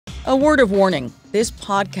A word of warning, this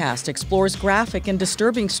podcast explores graphic and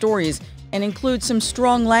disturbing stories and includes some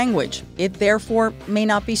strong language. It therefore may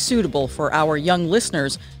not be suitable for our young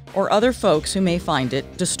listeners or other folks who may find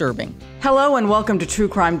it disturbing. Hello and welcome to True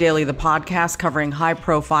Crime Daily, the podcast covering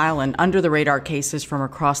high-profile and under-the-radar cases from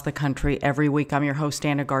across the country every week. I'm your host,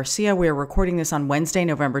 Garcia. We are recording this on Wednesday,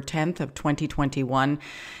 November 10th of 2021.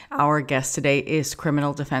 Our guest today is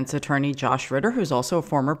criminal defense attorney Josh Ritter, who's also a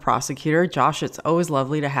former prosecutor. Josh, it's always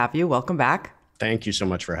lovely to have you. Welcome back. Thank you so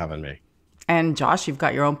much for having me. And Josh, you've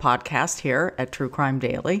got your own podcast here at True Crime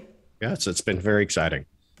Daily. Yes, it's been very exciting.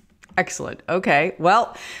 Excellent. Okay.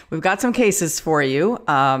 Well, we've got some cases for you.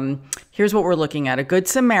 Here's what we're looking at. A Good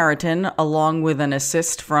Samaritan, along with an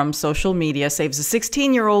assist from social media, saves a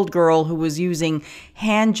 16-year-old girl who was using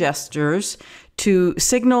hand gestures to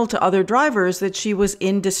signal to other drivers that she was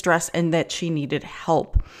in distress and that she needed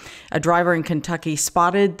help. A driver in Kentucky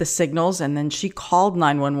spotted the signals and then she called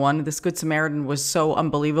 911. This Good Samaritan was so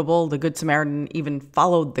unbelievable. The Good Samaritan even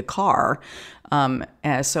followed the car.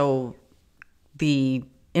 So the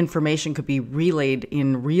information could be relayed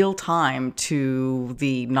in real time to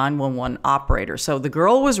the 911 operator. So the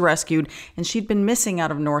girl was rescued and she'd been missing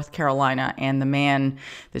out of North Carolina, and the man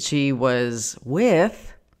that she was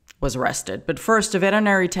with was arrested. But first, a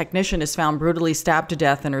veterinary technician is found brutally stabbed to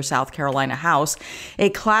death in her South Carolina house. A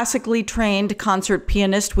classically trained concert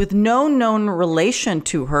pianist with no known relation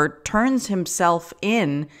to her turns himself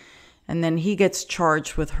in, and then he gets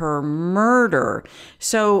charged with her murder.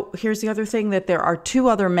 So here's the other thing, that there are two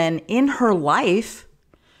other men in her life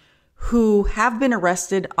who have been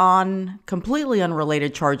arrested on completely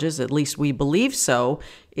unrelated charges. At least we believe so.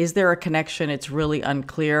 Is there a connection? It's really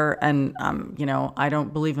unclear. And, I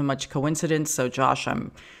don't believe in much coincidence. So Josh,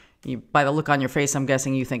 by the look on your face, I'm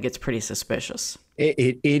guessing you think it's pretty suspicious.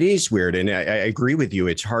 It is weird. And I agree with you.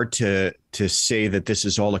 It's hard to say that this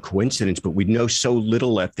is all a coincidence, but we know so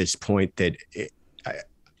little at this point that,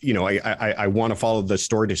 I want to follow the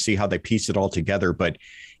story to see how they piece it all together. But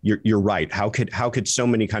you're right. How could so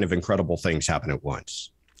many kind of incredible things happen at once?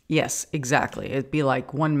 Yes, exactly. It'd be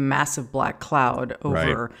like one massive black cloud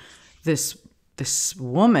over this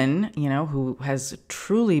woman, who has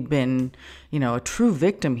truly been, a true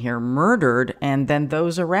victim here, murdered, and then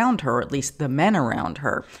those around her, at least the men around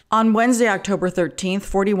her. On Wednesday, October 13th,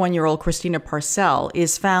 41-year-old Christina Parcell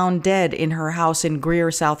is found dead in her house in Greer,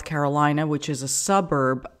 South Carolina, which is a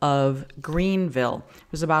suburb of Greenville.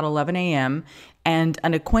 It was about 11 a.m., and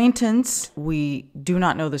an acquaintance, we do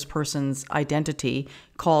not know this person's identity,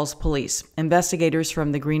 calls police. Investigators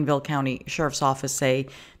from the Greenville County Sheriff's Office say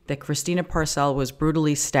that Christina Parcell was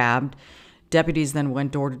brutally stabbed. Deputies then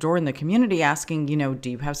went door to door in the community asking, do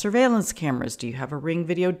you have surveillance cameras? Do you have a Ring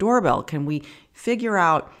video doorbell? Can we figure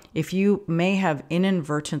out if you may have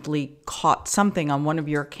inadvertently caught something on one of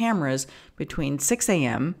your cameras between 6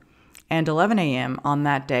 a.m. and 11 a.m. on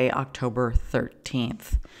that day, October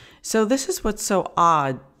 13th. So this is what's so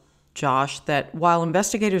odd, Josh, that while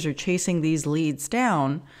investigators are chasing these leads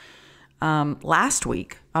down, last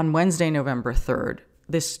week on Wednesday, November 3rd,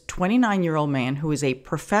 this 29-year-old man who is a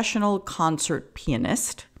professional concert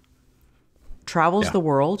pianist, travels the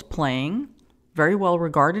world playing, very well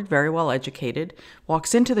regarded, very well educated,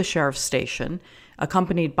 walks into the sheriff's station,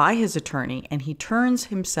 accompanied by his attorney, and he turns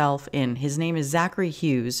himself in. His name is Zachary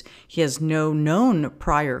Hughes. He has no known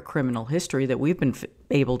prior criminal history that we've been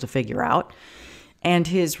able to figure out. And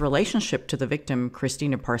his relationship to the victim,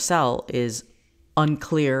 Christina Parcell, is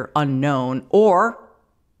unclear, unknown, or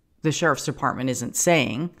the sheriff's department isn't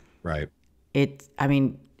saying. Right.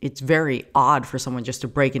 It's very odd for someone just to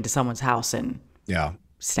break into someone's house and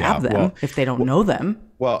stab them if they don't know them.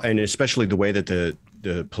 Well, and especially the way that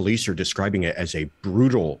the police are describing it as a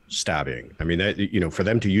brutal stabbing. I mean, that, for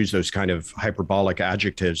them to use those kind of hyperbolic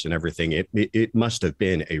adjectives and everything, it must have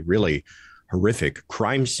been a really horrific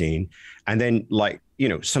crime scene. And then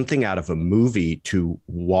something out of a movie to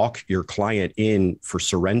walk your client in for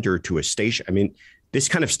surrender to a station. I mean, this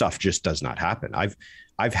kind of stuff just does not happen.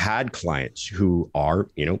 I've had clients who are,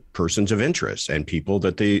 persons of interest and people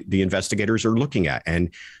that the investigators are looking at. And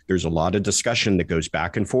there's a lot of discussion that goes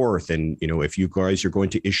back and forth. And, if you guys are going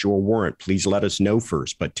to issue a warrant, please let us know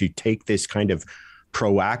first. But to take this kind of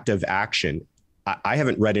proactive action, I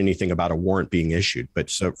haven't read anything about a warrant being issued. But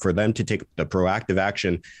so for them to take the proactive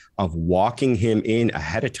action of walking him in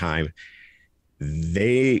ahead of time,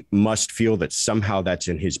 they must feel that somehow that's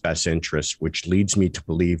in his best interest, which leads me to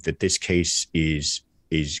believe that this case is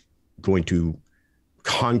going to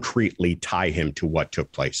concretely tie him to what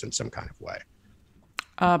took place in some kind of way.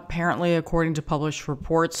 Apparently, according to published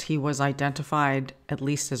reports, he was identified at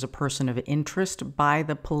least as a person of interest by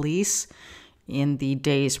the police. in the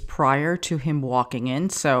days prior to him walking in.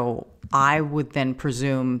 So I would then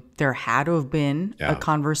presume there had to have been a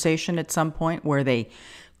conversation at some point where they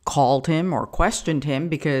called him or questioned him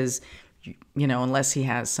because, unless he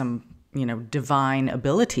has some, divine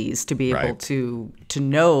abilities to be able to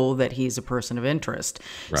know that he's a person of interest.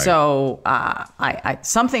 Right. So I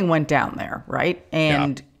something went down there, right?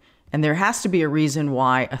 And there has to be a reason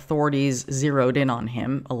why authorities zeroed in on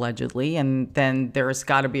him, allegedly, and then there's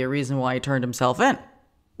got to be a reason why he turned himself in.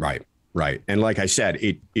 Right, right. And like I said,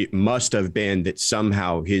 it must have been that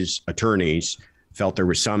somehow his attorneys felt there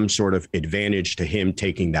was some sort of advantage to him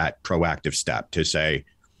taking that proactive step to say,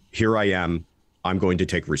 here I am, I'm going to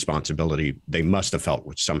take responsibility. They must have felt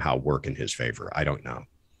would somehow work in his favor. I don't know.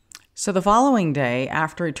 So the following day,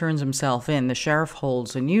 after he turns himself in, the sheriff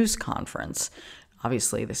holds a news conference.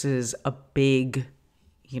 Obviously, this is a big,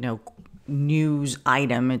 news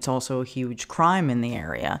item. It's also a huge crime in the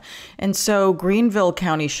area. And so Greenville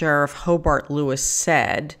County Sheriff Hobart Lewis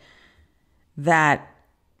said that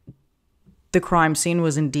the crime scene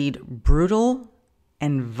was indeed brutal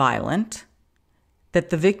and violent, that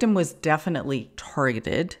the victim was definitely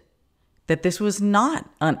targeted, that this was not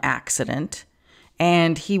an accident,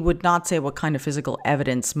 and he would not say what kind of physical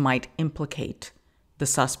evidence might implicate the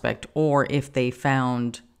suspect or if they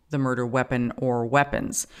found the murder weapon or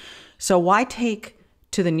weapons. So why take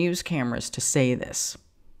to the news cameras to say this?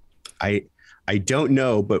 I don't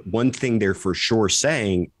know, but one thing they're for sure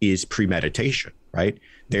saying is premeditation, right?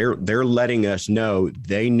 They're letting us know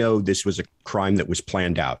they know this was a crime that was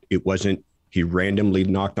planned out. It wasn't he randomly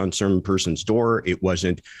knocked on some person's door. It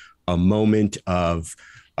wasn't a moment of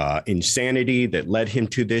insanity that led him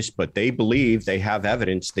to this, but they believe they have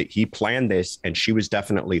evidence that he planned this and she was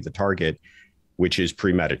definitely the target, which is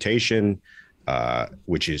premeditation,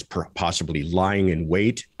 which is possibly lying in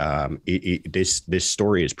wait. This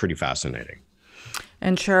story is pretty fascinating.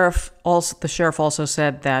 And the sheriff also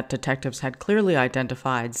said that detectives had clearly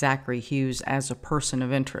identified Zachary Hughes as a person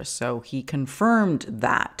of interest. So he confirmed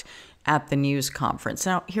that at the news conference.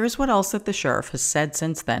 Now, here's what else that the sheriff has said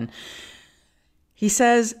since then. He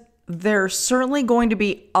says there's certainly going to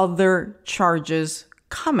be other charges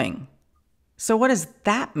coming. So what does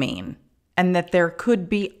that mean? And that there could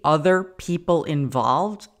be other people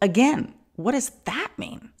involved? Again, what does that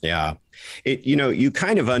mean? Yeah. You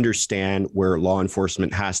kind of understand where law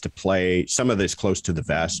enforcement has to play some of this close to the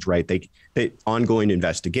vest, right? They ongoing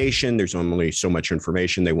investigation. There's only so much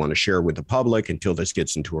information they want to share with the public until this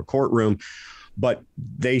gets into a courtroom. But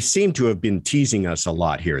they seem to have been teasing us a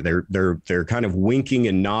lot here. They're kind of winking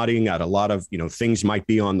and nodding at a lot of, things might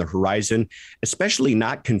be on the horizon, especially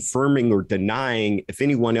not confirming or denying if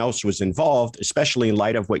anyone else was involved, especially in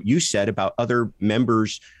light of what you said about other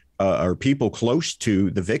members or people close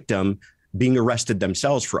to the victim being arrested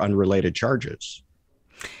themselves for unrelated charges.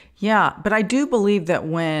 Yeah, but I do believe that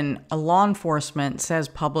when a law enforcement says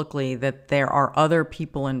publicly that there are other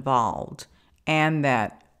people involved and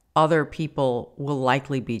that other people will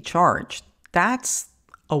likely be charged, that's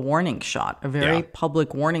a warning shot, a very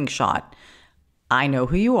public warning shot. I know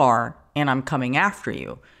who you are and I'm coming after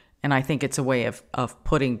you. And I think it's a way of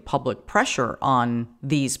putting public pressure on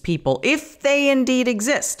these people, if they indeed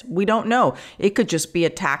exist. We don't know. It could just be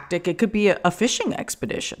a tactic. It could be a fishing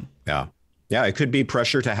expedition. Yeah. Yeah, it could be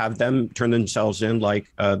pressure to have them turn themselves in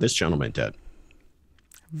like this gentleman did.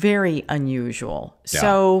 Very unusual. Yeah.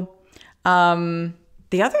 So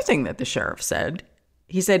the other thing that the sheriff said,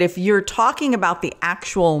 he said, if you're talking about the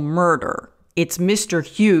actual murder, it's Mr.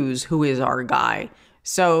 Hughes who is our guy.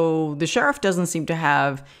 So the sheriff doesn't seem to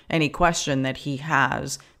have any question that he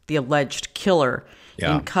has the alleged killer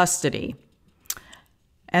in custody.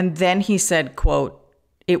 And then he said, quote,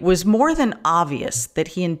 "It was more than obvious that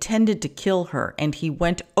he intended to kill her and he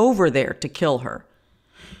went over there to kill her."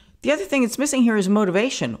 The other thing that's missing here is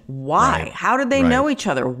motivation. Why? Right. How did they know each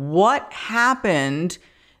other? What happened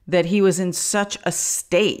that he was in such a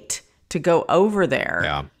state to go over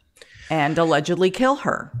there and allegedly kill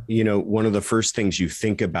her? One of the first things you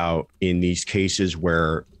think about in these cases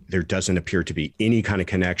where there doesn't appear to be any kind of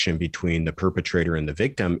connection between the perpetrator and the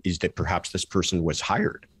victim is that perhaps this person was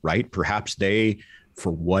hired, right? Perhaps they,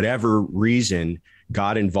 for whatever reason,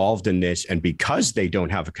 got involved in this. And because they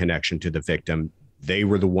don't have a connection to the victim, they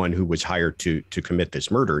were the one who was hired to commit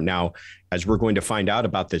this murder. Now, as we're going to find out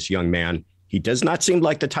about this young man, he does not seem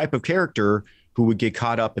like the type of character who would get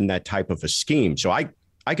caught up in that type of a scheme. So I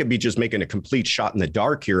could be just making a complete shot in the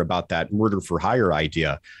dark here about that murder for hire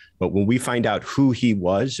idea. But when we find out who he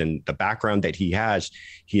was and the background that he has,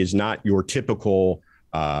 he is not your typical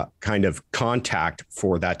kind of contact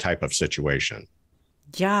for that type of situation.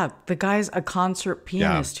 Yeah, the guy's a concert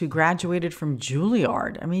pianist who graduated from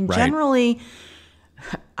Juilliard. I mean, Right. generally,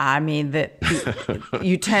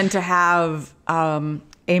 you tend to have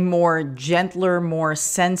a more gentler, more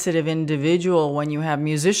sensitive individual when you have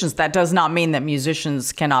musicians. That does not mean that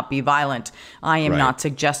musicians cannot be violent. I am Right. not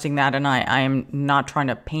suggesting that, and I am not trying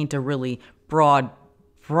to paint a really broad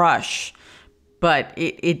brush. But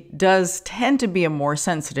it does tend to be a more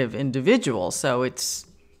sensitive individual, so it's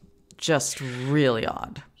just really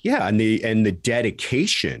odd. Yeah, and the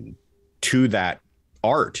dedication to that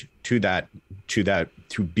art, to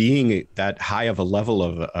being that high of a level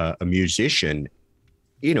of a musician,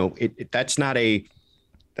 that's not a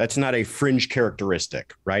fringe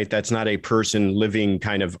characteristic, right? That's not a person living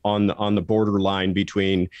kind of on the borderline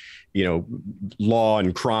between, law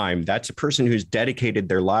and crime. That's a person who's dedicated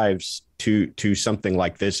their lives to something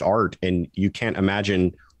like this art, and you can't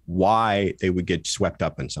imagine why they would get swept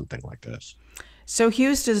up in something like this. So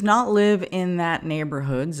Hughes does not live in that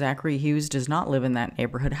neighborhood. Zachary Hughes does not live in that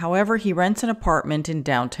neighborhood. However, he rents an apartment in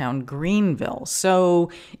downtown Greenville.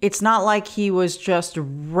 So it's not like he was just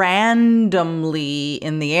randomly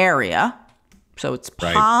in the area. So it's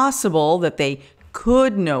possible that they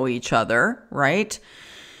could know each other, right?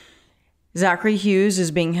 Zachary Hughes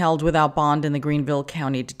is being held without bond in the Greenville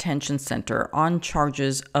County Detention Center on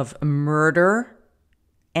charges of murder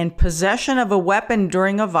and possession of a weapon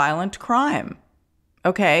during a violent crime.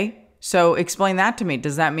 Okay, so explain that to me.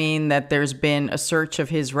 Does that mean that there's been a search of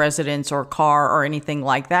his residence or car or anything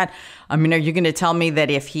like that? I mean, are you going to tell me that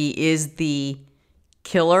if he is the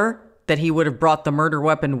killer, that he would have brought the murder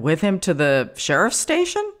weapon with him to the sheriff's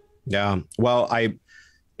station? Yeah, well,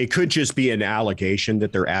 it could just be an allegation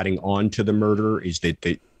that they're adding on to the murder, is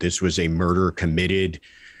that this was a murder committed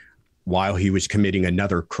while he was committing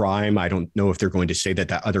another crime. I don't know if they're going to say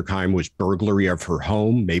that other crime was burglary of her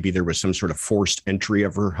home. Maybe there was some sort of forced entry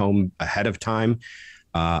of her home ahead of time.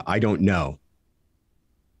 I don't know.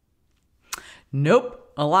 Nope.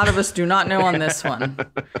 A lot of us do not know on this one.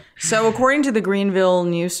 So according to the Greenville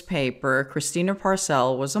newspaper, Christina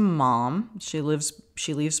Parcell was a mom. She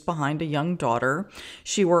leaves behind a young daughter.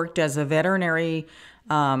 She worked as a veterinary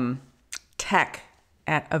tech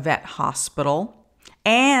at a vet hospital.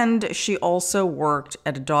 And she also worked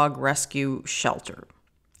at a dog rescue shelter.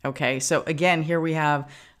 Okay, so again, here we have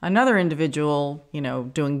another individual,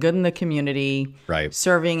 doing good in the community, right,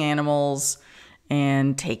 serving animals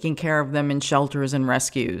and taking care of them in shelters and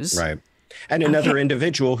rescues. Right. And another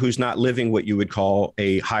individual who's not living what you would call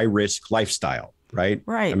a high risk lifestyle, right?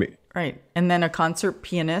 Right. I mean, right. And then a concert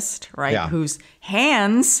pianist, right? Yeah. Whose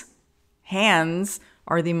hands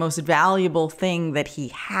are the most valuable thing that he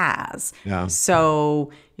has. Yeah.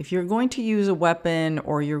 So if you're going to use a weapon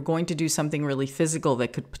or you're going to do something really physical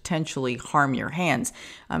that could potentially harm your hands,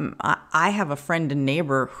 I have a friend and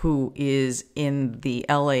neighbor who is in the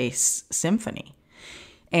LA Symphony,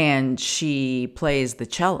 and she plays the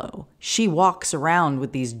cello. She walks around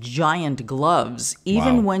with these giant gloves,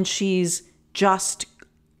 even when she's just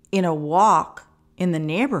in a walk in the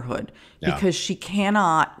neighborhood, because she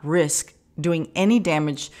cannot risk doing any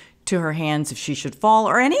damage to her hands if she should fall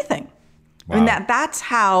or anything. Wow. I mean, that's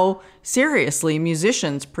how seriously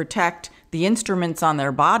musicians protect the instruments on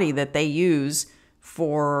their body that they use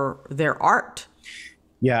for their art.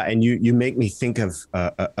 Yeah, and you make me think of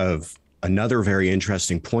another very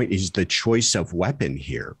interesting point, is the choice of weapon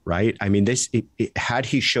here, right? I mean, had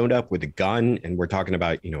he showed up with a gun, and we're talking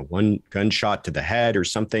about, one gunshot to the head or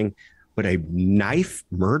something, but a knife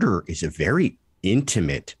murder is a very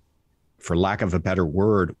intimate, for lack of a better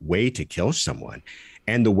word, way to kill someone.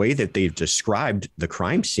 And the way that they've described the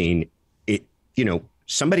crime scene,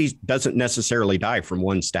 somebody doesn't necessarily die from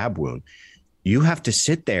one stab wound. You have to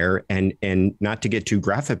sit there and not to get too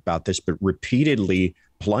graphic about this, but repeatedly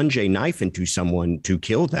plunge a knife into someone to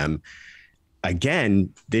kill them.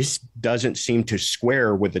 Again, this doesn't seem to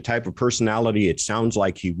square with the type of personality it sounds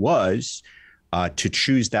like he was, to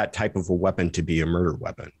choose that type of a weapon to be a murder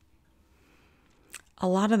weapon. A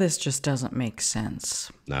lot of this just doesn't make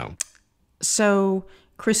sense. No. So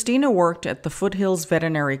Christina worked at the Foothills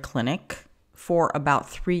Veterinary Clinic for about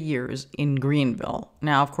 3 years in Greenville.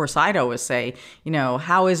 Now, of course, I'd always say,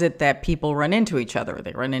 how is it that people run into each other?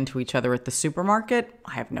 They run into each other at the supermarket?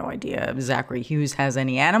 I have no idea if Zachary Hughes has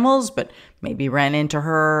any animals, but maybe ran into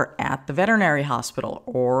her at the veterinary hospital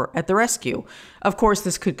or at the rescue. Of course,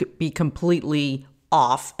 this could be completely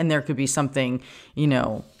off, and there could be something,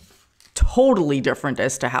 totally different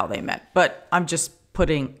as to how they met. But I'm just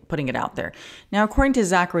putting it out there. Now, according to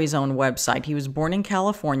Zachary's own website, he was born in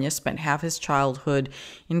California, spent half his childhood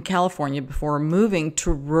in California before moving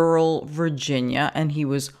to rural Virginia, and he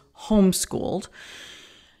was homeschooled.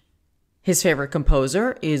 His favorite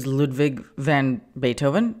composer is Ludwig van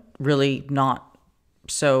Beethoven. Really not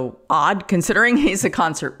so odd considering he's a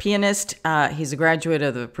concert pianist. He's a graduate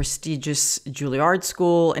of the prestigious Juilliard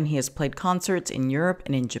School, and he has played concerts in Europe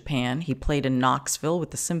and in Japan. He played in Knoxville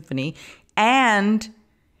with the symphony, and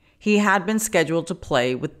he had been scheduled to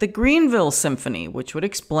play with the Greenville Symphony, which would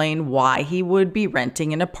explain why he would be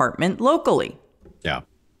renting an apartment locally. Yeah.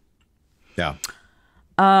 Yeah.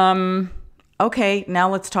 Okay, now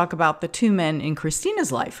let's talk about the two men in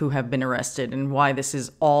Christina's life who have been arrested and why this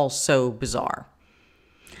is all so bizarre.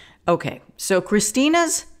 Okay, so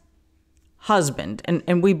Christina's husband,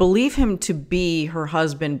 and we believe him to be her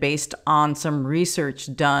husband based on some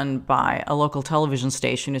research done by a local television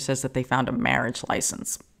station who says that they found a marriage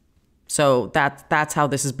license. So that's how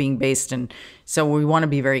this is being based, and so we want to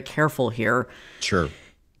be very careful here. Sure.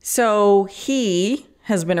 So he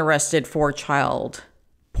has been arrested for child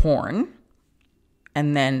porn.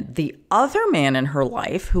 And then the other man in her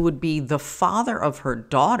life, who would be the father of her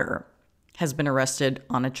daughter, has been arrested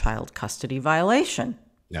on a child custody violation.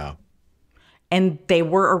 Yeah. And they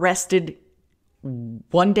were arrested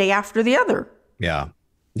one day after the other. Yeah.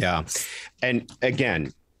 Yeah. And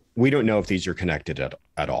again, we don't know if these are connected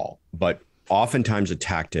at all, but oftentimes a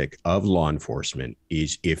tactic of law enforcement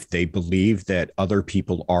is if they believe that other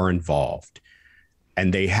people are involved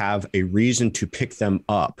and they have a reason to pick them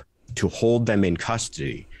up, to hold them in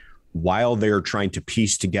custody while they're trying to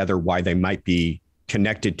piece together why they might be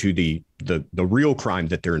connected to the real crime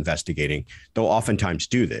that they're investigating, they'll oftentimes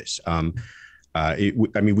do this.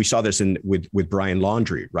 We saw this with Brian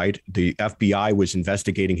Laundrie, right? The FBI was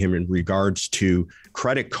investigating him in regards to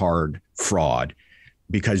credit card fraud,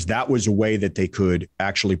 because that was a way that they could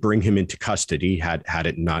actually bring him into custody had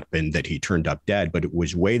it not been that he turned up dead. But it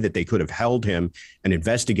was a way that they could have held him and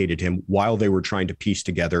investigated him while they were trying to piece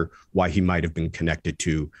together why he might have been connected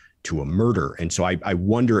to a murder. And so I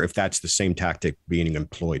wonder if that's the same tactic being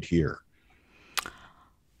employed here.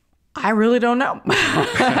 I really don't know.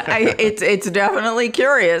 It's definitely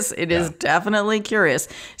curious. It is definitely curious.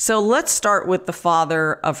 So let's start with the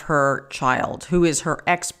father of her child, who is her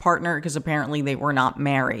ex-partner, because apparently they were not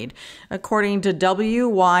married. According to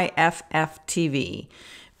WYFF-TV,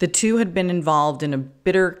 the two had been involved in a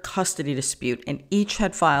bitter custody dispute, and each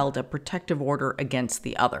had filed a protective order against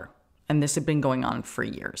the other. And this had been going on for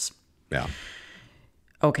years. Yeah.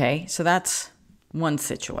 Okay, so that's one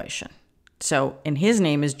situation. So, and his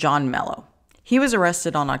name is John Mello. He was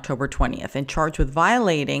arrested on October 20th and charged with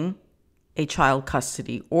violating a child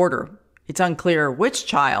custody order. It's unclear which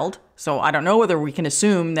child, so I don't know whether we can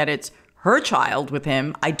assume that it's her child with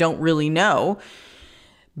him. I don't really know.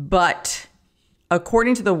 But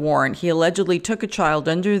according to the warrant, he allegedly took a child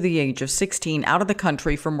under the age of 16 out of the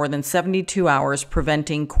country for more than 72 hours,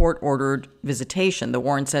 preventing court-ordered visitation. The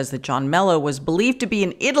warrant says that John Mello was believed to be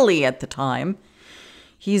in Italy at the time.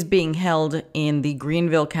 He's being held in the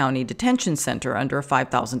Greenville County Detention Center under a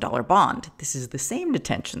 $5,000 bond. This is the same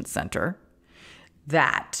detention center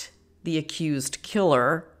that the accused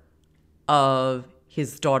killer of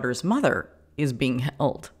his daughter's mother is being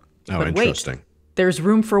held. Oh, but interesting. Wait, there's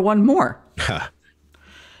room for one more.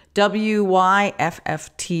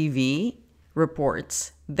 WYFF-TV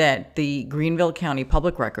reports that the Greenville County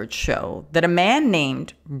public records show that a man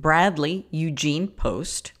named Bradley Eugene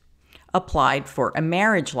Post applied for a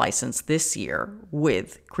marriage license this year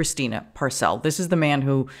with Christina Parcell. This is the man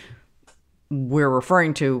who we're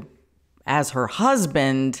referring to as her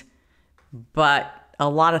husband, but a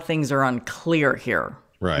lot of things are unclear here,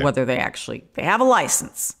 right? Whether they have a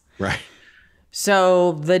license. Right.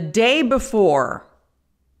 So the day before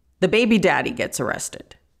the baby daddy gets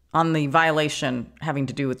arrested on the violation having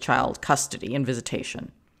to do with child custody and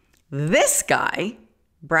visitation, this guy,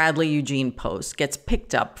 Bradley Eugene Post, gets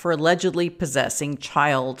picked up for allegedly possessing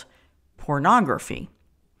child pornography.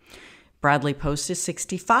 Bradley Post is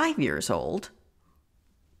 65 years old,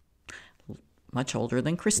 much older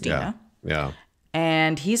than Christina. Yeah.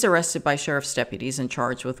 And he's arrested by sheriff's deputies and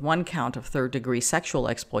charged with 1 count of third-degree sexual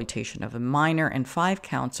exploitation of a minor and 5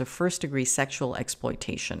 counts of first-degree sexual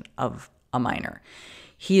exploitation of a minor.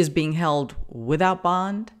 He is being held without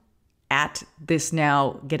bond at this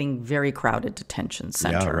now getting very crowded detention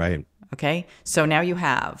center. Yeah, right. Okay? So now you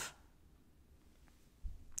have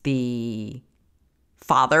the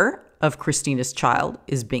father of Christina's child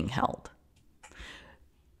is being held.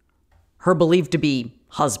 Her believed to be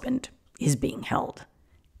husband is being held.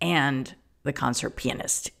 And the concert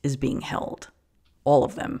pianist is being held. All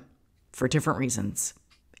of them, for different reasons,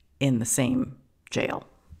 in the same jail.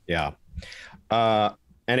 Yeah. And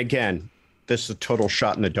again, this is a total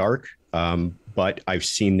shot in the dark. but I've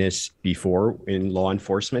seen this before in law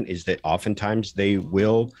enforcement, is that oftentimes they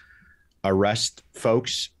will arrest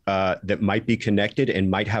folks that might be connected and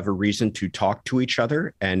might have a reason to talk to each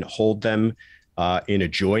other and hold them in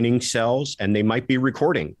adjoining cells. And they might be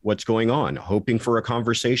recording what's going on, hoping for a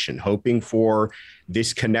conversation, hoping for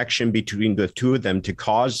this connection between the two of them to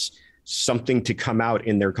cause something to come out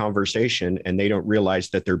in their conversation, and they don't realize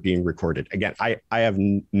that they're being recorded. Again, I have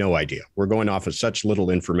no idea. We're going off of such little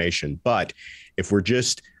information, but if we're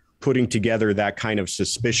just putting together that kind of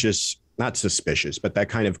not suspicious, but that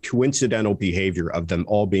kind of coincidental behavior of them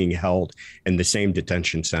all being held in the same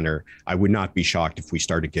detention center, I would not be shocked if we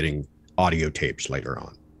started getting audio tapes later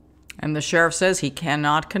on. And the sheriff says he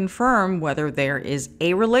cannot confirm whether there is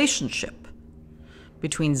a relationship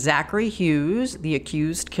between Zachary Hughes, the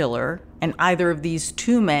accused killer, and either of these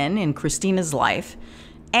two men in Christina's life,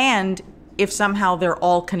 and if somehow they're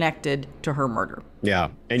all connected to her murder. Yeah.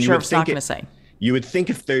 And Sheriff's not going to say. You would think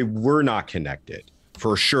if they were not connected,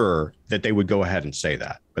 for sure, that they would go ahead and say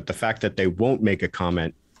that. But the fact that they won't make a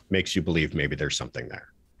comment makes you believe maybe there's something there.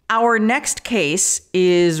 Our next case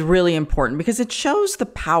is really important because it shows the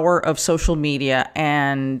power of social media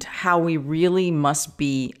and how we really must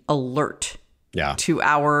be alert to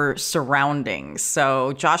our surroundings.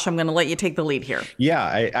 So, Josh, I'm going to let you take the lead here.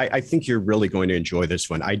 Yeah, I think you're really going to enjoy this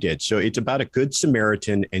one. I did. So it's about a Good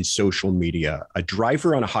Samaritan and social media. A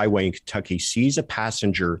driver on a highway in Kentucky sees a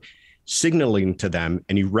passenger signaling to them,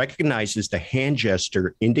 and he recognizes the hand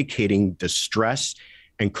gesture indicating distress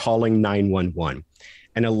and calling 911.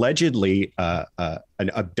 And allegedly, an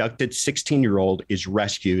abducted 16-year-old is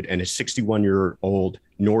rescued, and a 61-year-old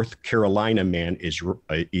North Carolina man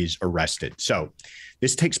is arrested. So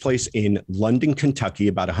this takes place in London, Kentucky,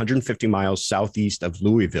 about 150 miles southeast of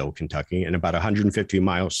Louisville, Kentucky, and about 150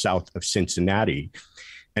 miles south of Cincinnati.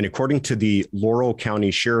 And according to the Laurel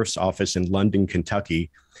County Sheriff's Office in London,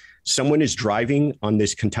 Kentucky, someone is driving on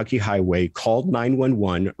this Kentucky highway, called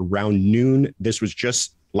 911 around noon. This was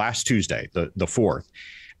just last Tuesday, the 4th.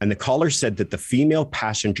 And the caller said that the female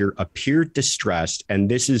passenger appeared distressed, and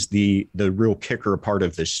this is the real kicker part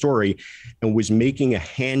of this story, and was making a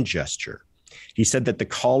hand gesture. He said that the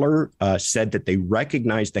caller said that they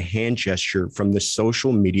recognized the hand gesture from the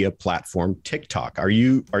social media platform TikTok. Are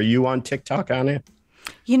you on TikTok, Anna?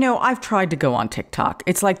 You know, I've tried to go on TikTok.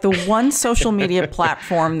 It's like the one social media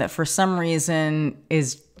platform that for some reason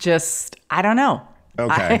is just, I don't know.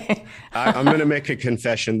 Okay. I'm going to make a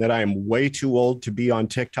confession that I am way too old to be on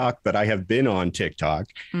TikTok, but I have been on TikTok,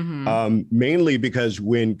 mainly because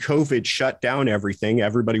when COVID shut down everything,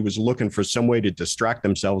 everybody was looking for some way to distract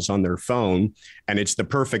themselves on their phone. And it's the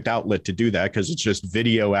perfect outlet to do that because it's just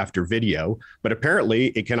video after video. But apparently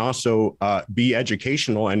it can also be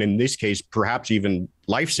educational, and in this case, perhaps even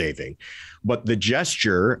life-saving. But the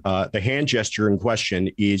gesture, the hand gesture in question,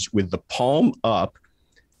 is with the palm up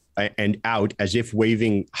and out as if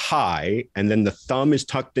waving high, and then the thumb is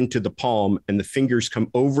tucked into the palm and the fingers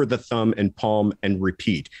come over the thumb and palm and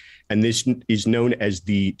repeat. And this is known as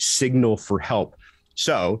the signal for help.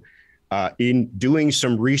 So in doing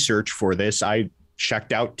some research for this, I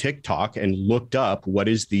checked out TikTok and looked up what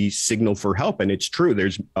is the signal for help. And it's true.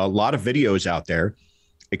 There's a lot of videos out there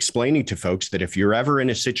explaining to folks that if you're ever in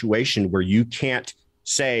a situation where you can't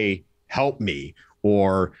say, help me,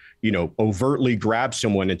 or, overtly grab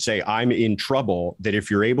someone and say, I'm in trouble, that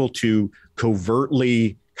if you're able to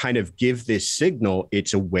covertly kind of give this signal,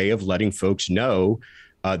 it's a way of letting folks know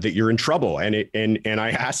that you're in trouble. And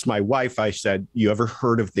I asked my wife, I said, you ever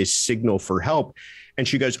heard of this signal for help? And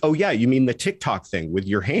she goes, oh, yeah, you mean the TikTok thing with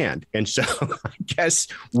your hand. And so I guess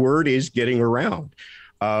word is getting around.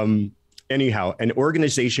 Anyhow, an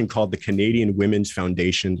organization called the Canadian Women's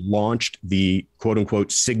Foundation launched the quote unquote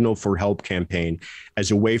signal for help campaign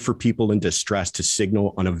as a way for people in distress to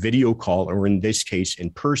signal on a video call, or in this case,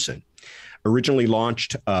 in person. Originally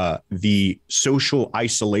launched the social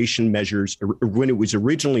isolation measures. When it was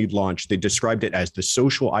originally launched, they described it as the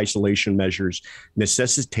social isolation measures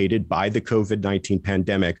necessitated by the COVID-19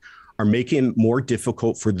 pandemic are making it more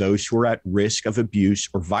difficult for those who are at risk of abuse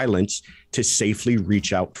or violence to safely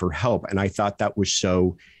reach out for help. And I thought that was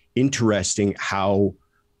so interesting how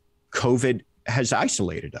COVID has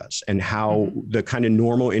isolated us and how the kind of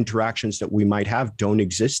normal interactions that we might have don't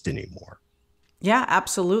exist anymore. Yeah,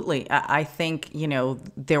 absolutely. I think,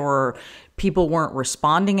 people weren't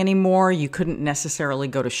responding anymore. You couldn't necessarily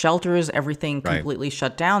go to shelters. Everything completely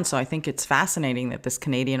shut down. So I think it's fascinating that this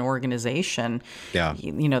Canadian organization,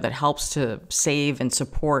 that helps to save and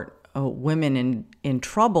support women in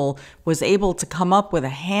trouble, was able to come up with a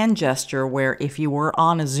hand gesture where if you were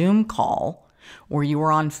on a Zoom call, or you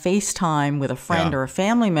were on FaceTime with a friend or a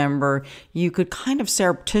family member, you could kind of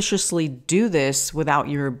surreptitiously do this without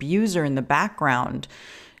your abuser in the background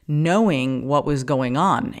knowing what was going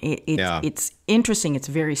on. It's interesting. It's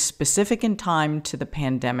very specific in time to the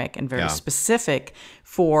pandemic and very specific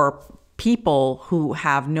for people who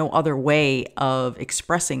have no other way of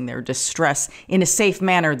expressing their distress in a safe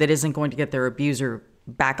manner that isn't going to get their abuser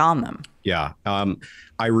back on them. Yeah.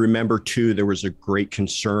 I remember, too, there was a great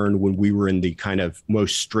concern when we were in the kind of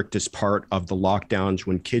most strictest part of the lockdowns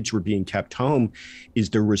when kids were being kept home, is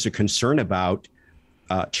there was a concern about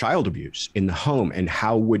child abuse in the home, and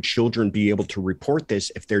how would children be able to report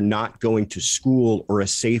this if they're not going to school or a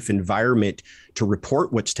safe environment to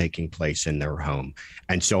report what's taking place in their home.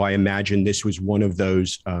 And so I imagine this was one of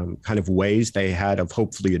those kind of ways they had of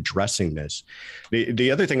hopefully addressing this.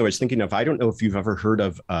 The other thing I was thinking of, I don't know if you've ever heard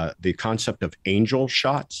of the concept of angel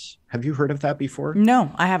shots. Have you heard of that before?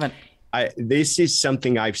 No, I haven't. This is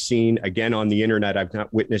something I've seen, again, on the internet. I've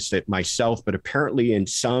not witnessed it myself, but apparently in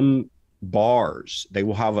some bars, they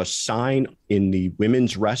will have a sign in the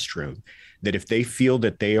women's restroom that if they feel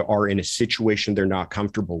that they are in a situation they're not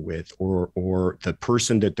comfortable with, or the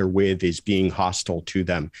person that they're with is being hostile to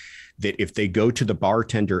them, that if they go to the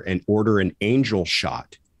bartender and order an angel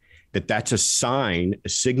shot, that's a sign, a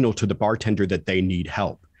signal to the bartender that they need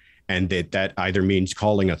help. And that either means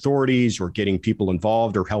calling authorities or getting people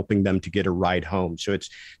involved or helping them to get a ride home. So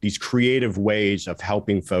it's these creative ways of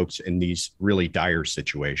helping folks in these really dire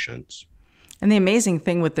situations. And the amazing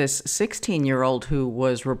thing with this 16-year-old who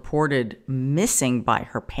was reported missing by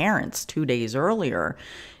her parents 2 days earlier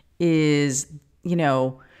is,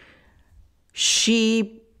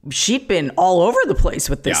 she'd been all over the place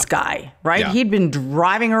with this guy, right? He'd been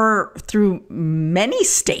driving her through many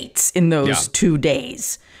states in those 2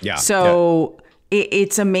 days. So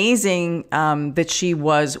it's amazing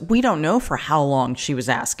that we don't know for how long she was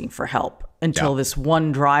asking for help until this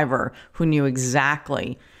one driver who knew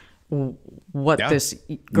exactly what this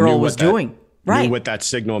girl was doing. Right. Knew what that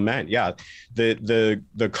signal meant. Yeah.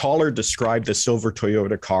 The caller described the silver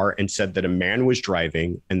Toyota car and said that a man was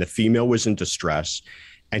driving and the female was in distress.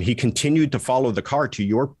 And he continued to follow the car, to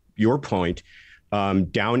your point,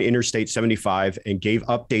 down Interstate 75 and gave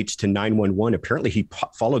updates to 911. Apparently, he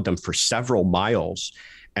followed them for several miles.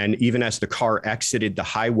 And even as the car exited the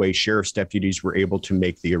highway, sheriff's deputies were able to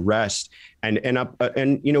make the arrest. And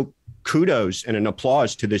kudos and an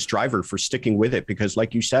applause to this driver for sticking with it, because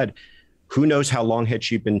like you said, who knows how long had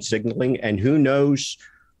she been signaling, and who knows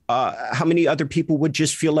how many other people would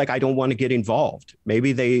just feel like, I don't want to get involved.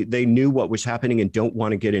 Maybe they knew what was happening and don't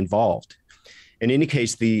want to get involved. In any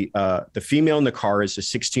case, the female in the car is a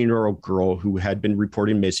 16-year-old girl who had been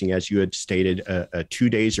reported missing, as you had stated, 2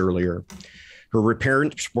 days earlier. Her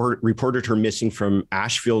parents reported her missing from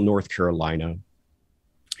Asheville, North Carolina.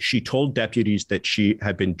 She told deputies that she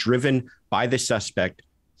had been driven by the suspect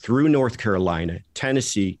through North Carolina,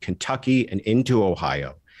 Tennessee, Kentucky, and into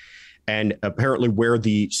Ohio, and apparently where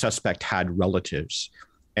the suspect had relatives.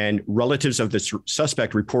 And relatives of the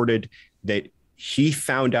suspect reported that he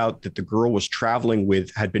found out that the girl was traveling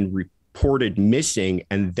with had been reported missing,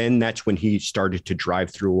 and then that's when he started to drive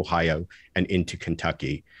through Ohio and into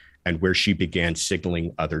Kentucky, and where she began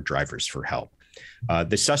signaling other drivers for help.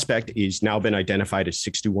 The suspect is now been identified as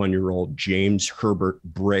 61-year-old James Herbert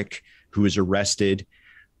Brick, who was arrested.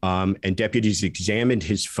 And deputies examined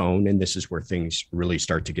his phone, and this is where things really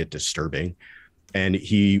start to get disturbing. And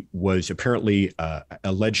he was apparently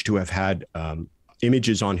alleged to have had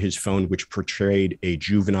images on his phone which portrayed a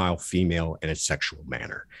juvenile female in a sexual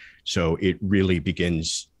manner. So it really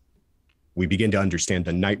we begin to understand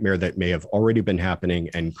the nightmare that may have already been happening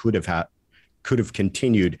and could have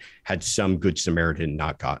continued had some Good Samaritan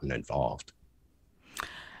not gotten involved.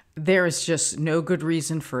 There is just no good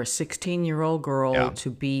reason for a 16-year-old girl to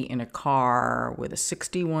be in a car with a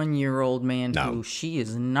 61-year-old man who she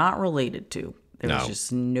is not related to. There's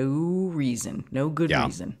just no reason, no good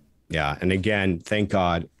reason. Yeah. And again, thank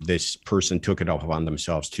God this person took it upon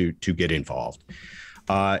themselves to get involved.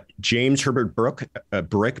 James Herbert Brick,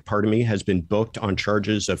 has been booked on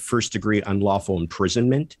charges of first-degree unlawful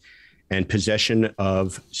imprisonment and possession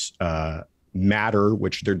of matter,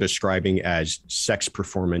 which they're describing as sex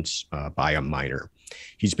performance by a minor.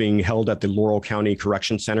 He's being held at the Laurel County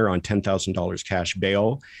Correction Center on $10,000 cash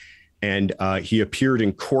bail. And he appeared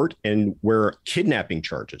in court, and where kidnapping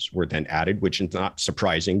charges were then added, which is not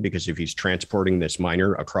surprising, because if he's transporting this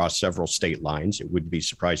minor across several state lines, it would be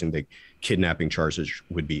surprising that kidnapping charges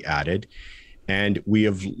would be added. And we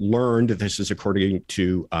have learned, this is according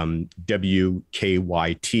to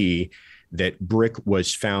WKYT, that Brick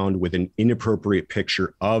was found with an inappropriate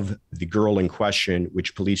picture of the girl in question,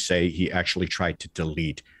 which police say he actually tried to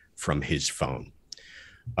delete from his phone.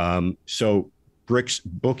 So Brick's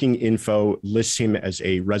booking info lists him as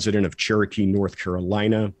a resident of Cherokee, North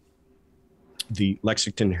Carolina. The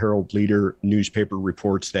Lexington Herald-Leader newspaper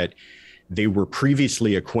reports that they were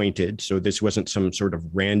previously acquainted, so this wasn't some sort of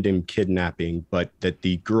random kidnapping, but that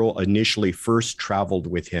the girl initially first traveled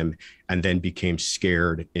with him and then became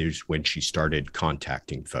scared is when she started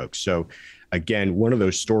contacting folks. So again, one of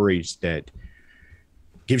those stories that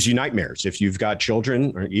gives you nightmares if you've got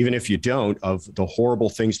children, or even if you don't, of the horrible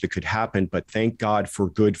things that could happen. But thank God for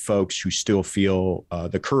good folks who still feel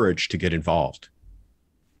the courage to get involved.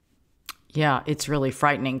 Yeah, it's really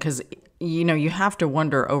frightening because, you know, you have to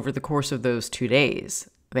wonder over the course of those 2 days,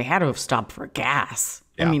 they had to have stopped for gas.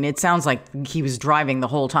 Yeah. I mean, it sounds like he was driving the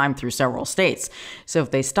whole time through several states. So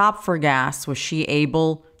if they stopped for gas, was she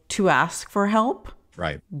able to ask for help?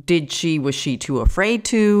 Right. Was she too afraid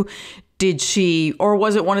to? Or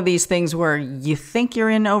was it one of these things where you think you're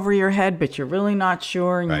in over your head, but you're really not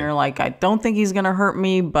sure? And right. You're like, I don't think he's going to hurt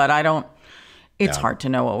me, but I don't. It's hard to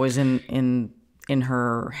know what was in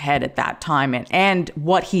her head at that time and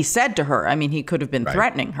what he said to her. I mean, he could have been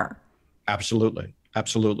threatening her. Absolutely.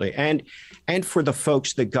 Absolutely. And for the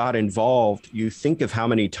folks that got involved, you think of how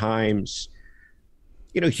many times,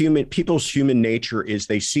 you know, people's human nature is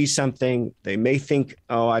they see something, they may think,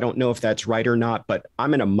 oh, I don't know if that's right or not, but I'm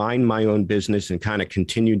going to mind my own business and kind of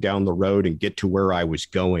continue down the road and get to where I was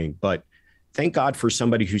going. But thank God for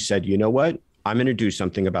somebody who said, you know what? I'm going to do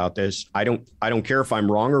something about this. I don't care if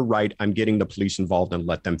I'm wrong or right. I'm getting the police involved and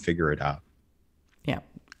let them figure it out. Yeah.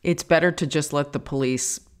 It's better to just let the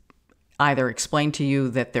police either explain to you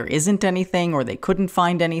that there isn't anything or they couldn't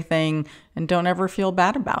find anything, and don't ever feel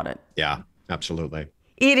bad about it. Yeah, absolutely.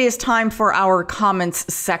 It is time for our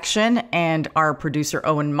comments section, and our producer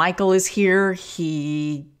Owen Michael is here.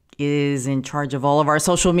 He is in charge of all of our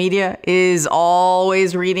social media, is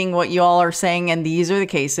always reading what you all are saying, and these are the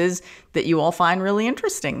cases that you all find really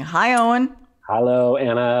interesting. Hi, Owen. Hello,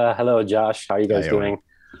 Anna. Hello, Josh. How are you guys doing?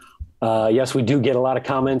 Yes, we do get a lot of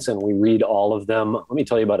comments, and we read all of them. Let me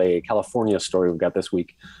tell you about a California story we've got this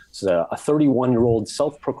week. It's a 31-year-old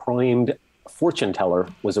self-proclaimed fortune teller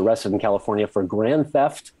was arrested in California for grand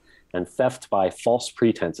theft and theft by false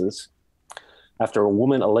pretenses after a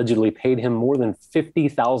woman allegedly paid him more than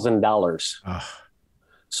 $50,000.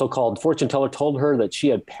 So-called fortune teller told her that she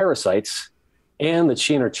had parasites and that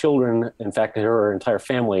she and her children, in fact, her entire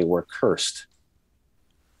family, were cursed.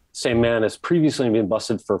 Same man has previously been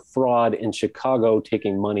busted for fraud in Chicago,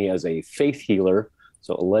 taking money as a faith healer.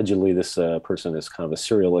 So allegedly, this person is kind of a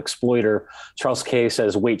serial exploiter. Charles K.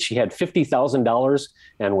 says, wait, she had $50,000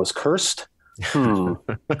 and was cursed? My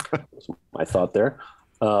thought there.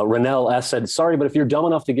 Renell S. said, sorry, but if you're dumb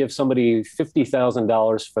enough to give somebody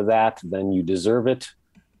 $50,000 for that, then you deserve it.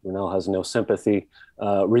 Renell has no sympathy.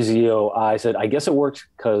 Rizio I. said, I guess it worked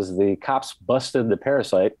because the cops busted the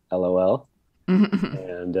parasite, LOL.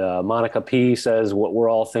 And Monica P. says, what we're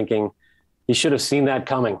all thinking, he should have seen that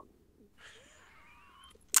coming.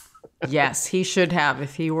 Yes, he should have.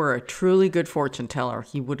 If he were a truly good fortune teller,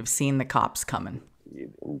 he would have seen the cops coming.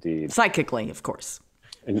 Indeed. Psychically, of course.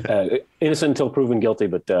 Innocent until proven guilty,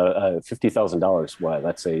 but $50,000. Wow,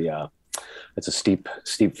 that's a steep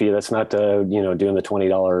fee. That's not doing the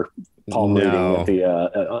 $20 palm reading at the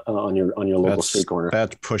on your local street corner.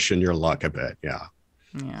 That's pushing your luck a bit. Yeah.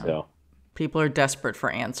 Yeah. So people are desperate for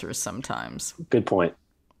answers sometimes. Good point.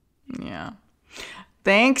 Yeah.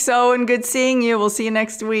 Thanks, Owen. Good seeing you. We'll see you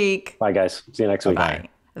next week. Bye, guys. See you next week. Bye.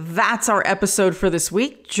 That's our episode for this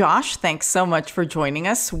week. Josh, thanks so much for joining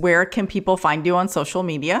us. Where can people find you on social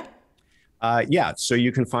media? So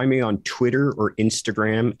you can find me on Twitter or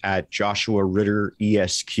Instagram at Joshua Ritter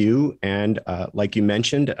ESQ. And like you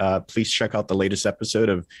mentioned, please check out the latest episode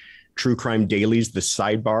of True Crime Daily's The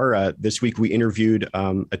Sidebar. This week we interviewed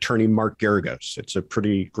attorney Mark Geragos. It's a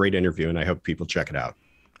pretty great interview, and I hope people check it out.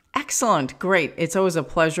 Excellent. Great. It's always a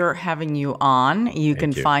pleasure having you on. You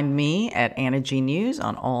can find me at Anna G News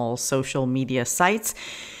on all social media sites.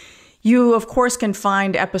 You, of course, can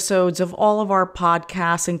find episodes of all of our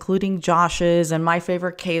podcasts, including Josh's and My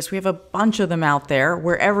Favorite Case. We have a bunch of them out there.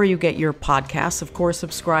 Wherever you get your podcasts, of course,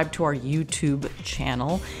 subscribe to our YouTube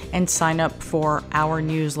channel and sign up for our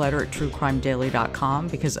newsletter at truecrimedaily.com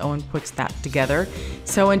because Owen puts that together.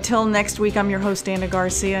 So until next week, I'm your host, Anna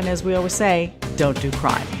Garcia. And as we always say, don't do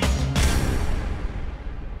crime.